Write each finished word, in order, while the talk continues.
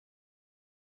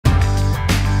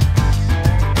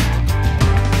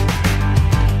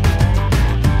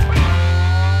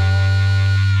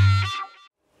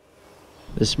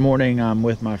This morning I'm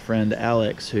with my friend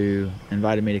Alex, who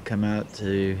invited me to come out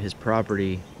to his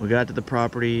property. We got to the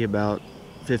property about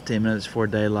 15 minutes before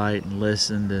daylight and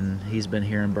listened, and he's been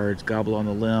hearing birds gobble on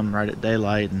the limb right at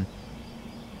daylight, and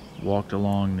walked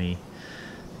along the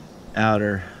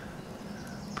outer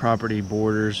property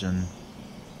borders and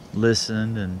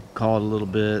listened and called a little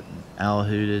bit, owl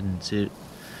hooted, and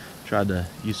tried to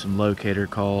use some locator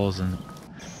calls, and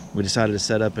we decided to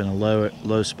set up in a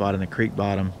low spot in the creek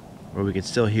bottom where we could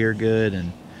still hear good,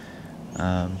 and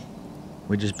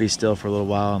we'd just be still for a little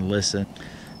while and listen.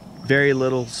 Very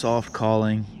little soft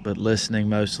calling, but listening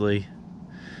mostly.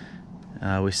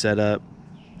 We set up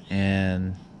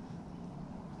and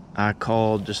I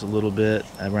called just a little bit.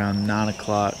 Around 9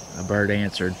 o'clock, a bird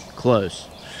answered close.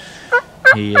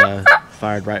 He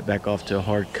fired right back off to a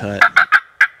hard cut.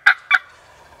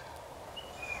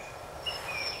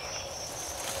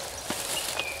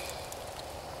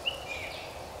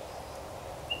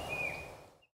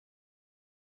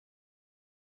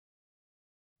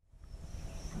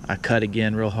 I cut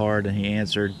again real hard and he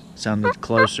answered, sounded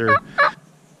closer.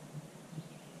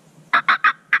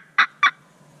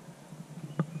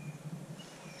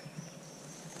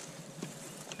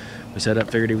 We set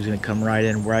up, figured he was going to come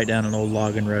right down an old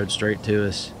logging road straight to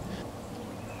us.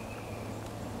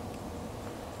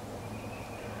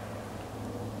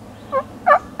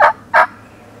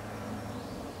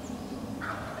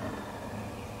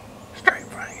 Straight in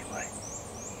front of you, buddy.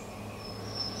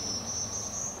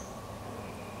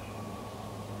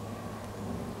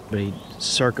 But he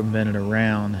circumvented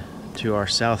around to our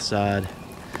south side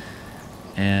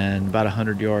and about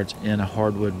 100 yards in a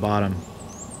hardwood bottom.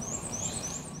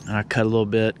 And I cut a little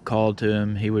bit, called to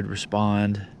him, he would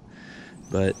respond,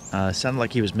 but it sounded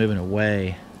like he was moving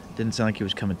away. Didn't sound like he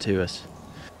was coming to us.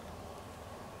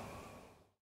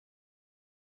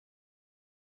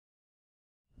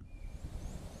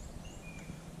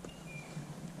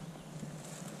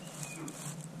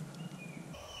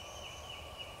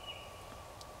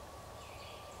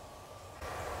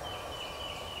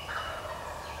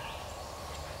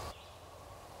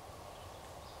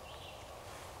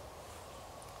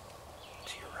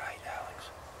 To your right, Alex.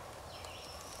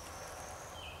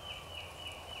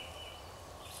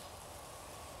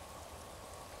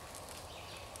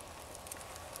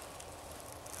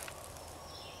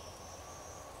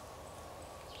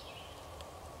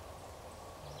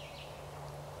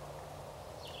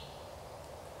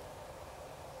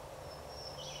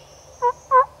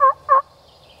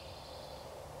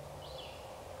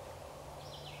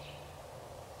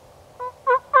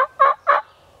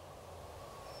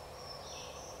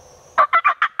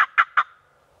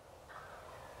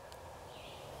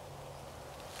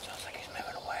 Sounds like he's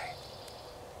moving away.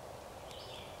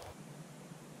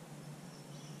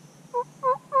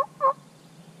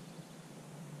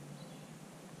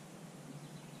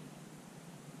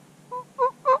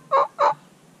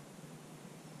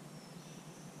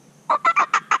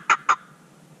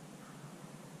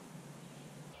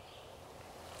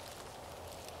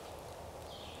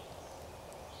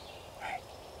 Right.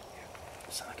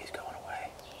 It sounds like he's going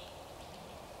away.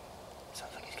 It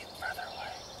sounds like he's getting further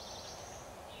away.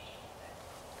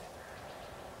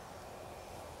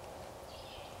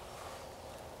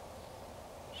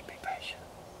 Just be patient.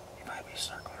 He might be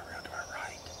circling around to our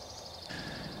right.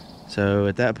 So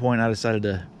at that point I decided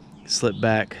to slip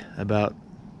back about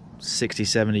 60,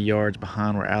 70 yards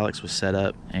behind where Alex was set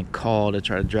up and call to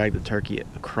try to drag the turkey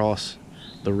across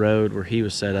the road where he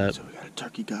was set up. So we got a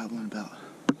turkey gobbling about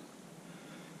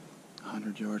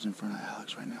 100 yards in front of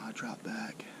Alex right now. I dropped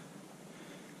back.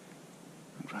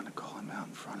 I'm trying to call him out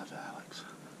in front of Alex.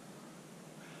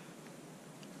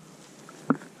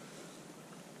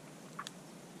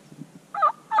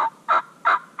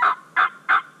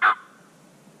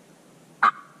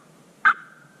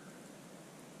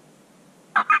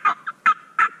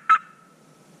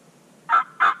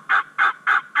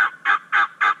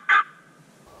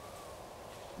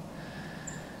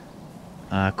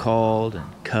 I called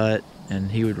and cut,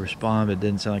 and he would respond, but it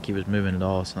didn't sound like he was moving at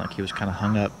all. It sounded like he was kind of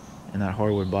hung up in that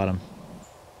hardwood bottom.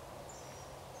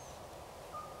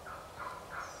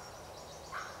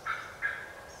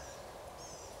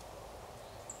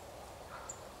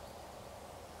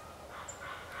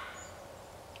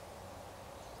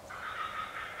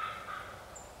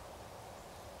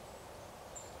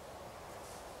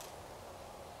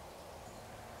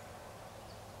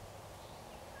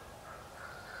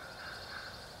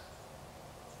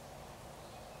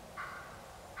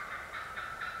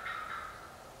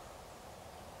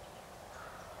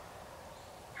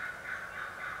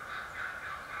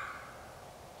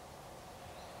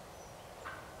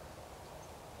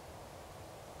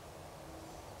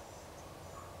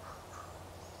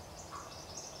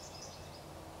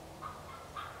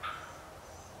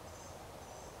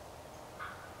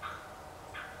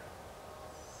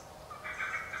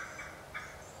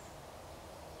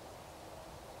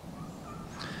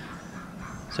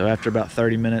 So after about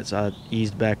 30 minutes, I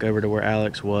eased back over to where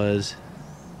Alex was,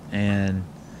 and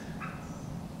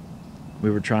we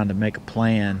were trying to make a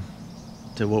plan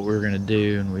to what we were going to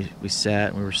do, and we sat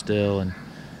and we were still, and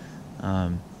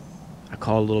I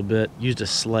called a little bit, used a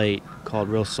slate, called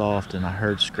real soft, and I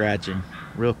heard scratching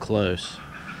real close.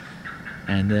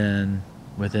 And then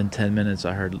within 10 minutes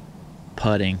I heard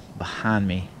putting behind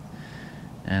me,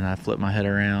 and I flipped my head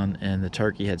around, and the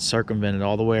turkey had circumvented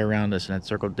all the way around us and had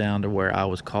circled down to where I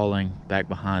was calling back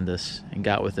behind us and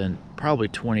got within probably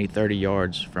 20-30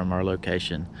 yards from our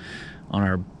location on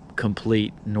our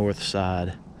complete north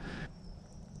side.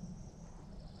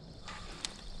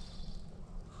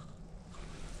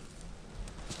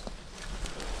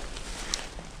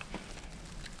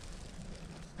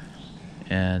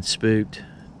 And spooked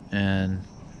and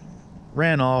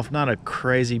ran off. Not a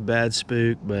crazy bad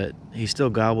spook, but he still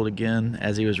gobbled again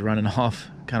as he was running off.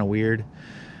 Kind of weird,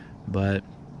 but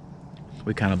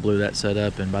we kind of blew that set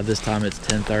up, and by this time it's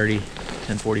 10:30,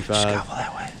 10:45. Just gobble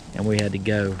that way. And we had to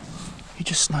go. He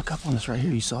just snuck up on us right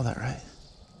here. You saw that, right?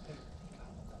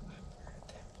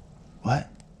 What?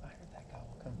 I heard that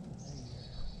gobble come from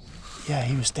there. Yeah,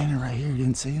 he was standing right here. You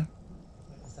didn't see him?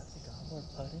 Wait, was that the gobbler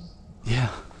putting? Yeah.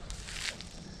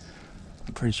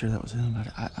 I'm pretty sure that was him.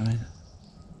 I mean,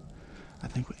 I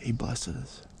think he busted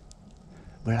us.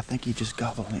 But I think he just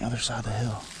gobbled on the other side of the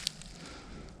hill.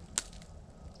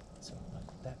 So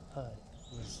like that putt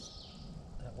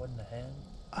that wasn't a hand?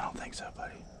 I don't think so,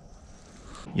 buddy.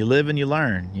 You live and you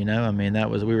learn, you know. I mean,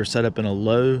 we were set up in a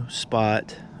low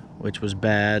spot, which was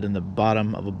bad, in the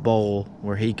bottom of a bowl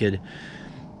where he could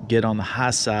get on the high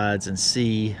sides and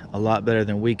see a lot better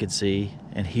than we could see,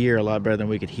 and hear a lot better than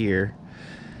we could hear.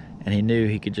 And he knew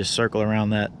he could just circle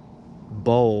around that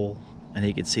bowl and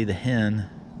he could see the hen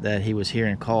that he was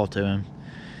hearing call to him,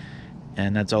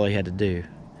 and that's all he had to do.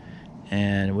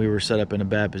 And we were set up in a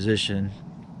bad position.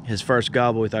 His first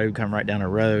gobble, we thought he would come right down the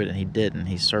road, and he didn't.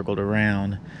 He circled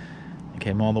around and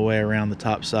came all the way around the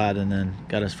top side and then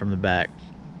got us from the back.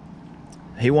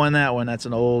 He won that one. That's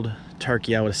an old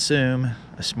turkey, I would assume,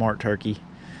 a smart turkey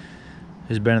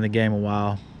who's been in the game a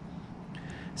while.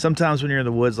 Sometimes when you're in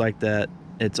the woods like that,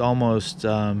 it's almost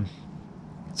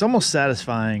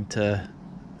satisfying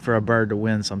for a bird to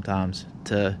win sometimes,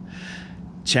 to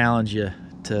challenge you,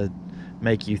 to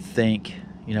make you think,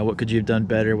 you know, what could you have done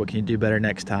better? What can you do better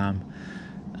next time?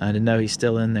 To know he's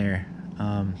still in there.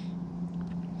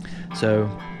 So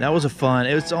that was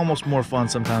it was almost more fun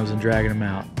sometimes than dragging him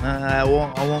out. I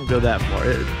won't go that far,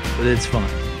 but it's fun.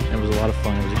 It was a lot of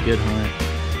fun. It was a good hunt.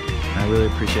 And I really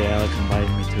appreciate Alex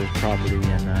inviting me to his property,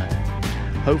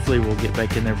 and hopefully we'll get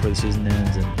back in there before the season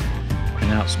ends and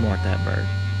outsmart that bird.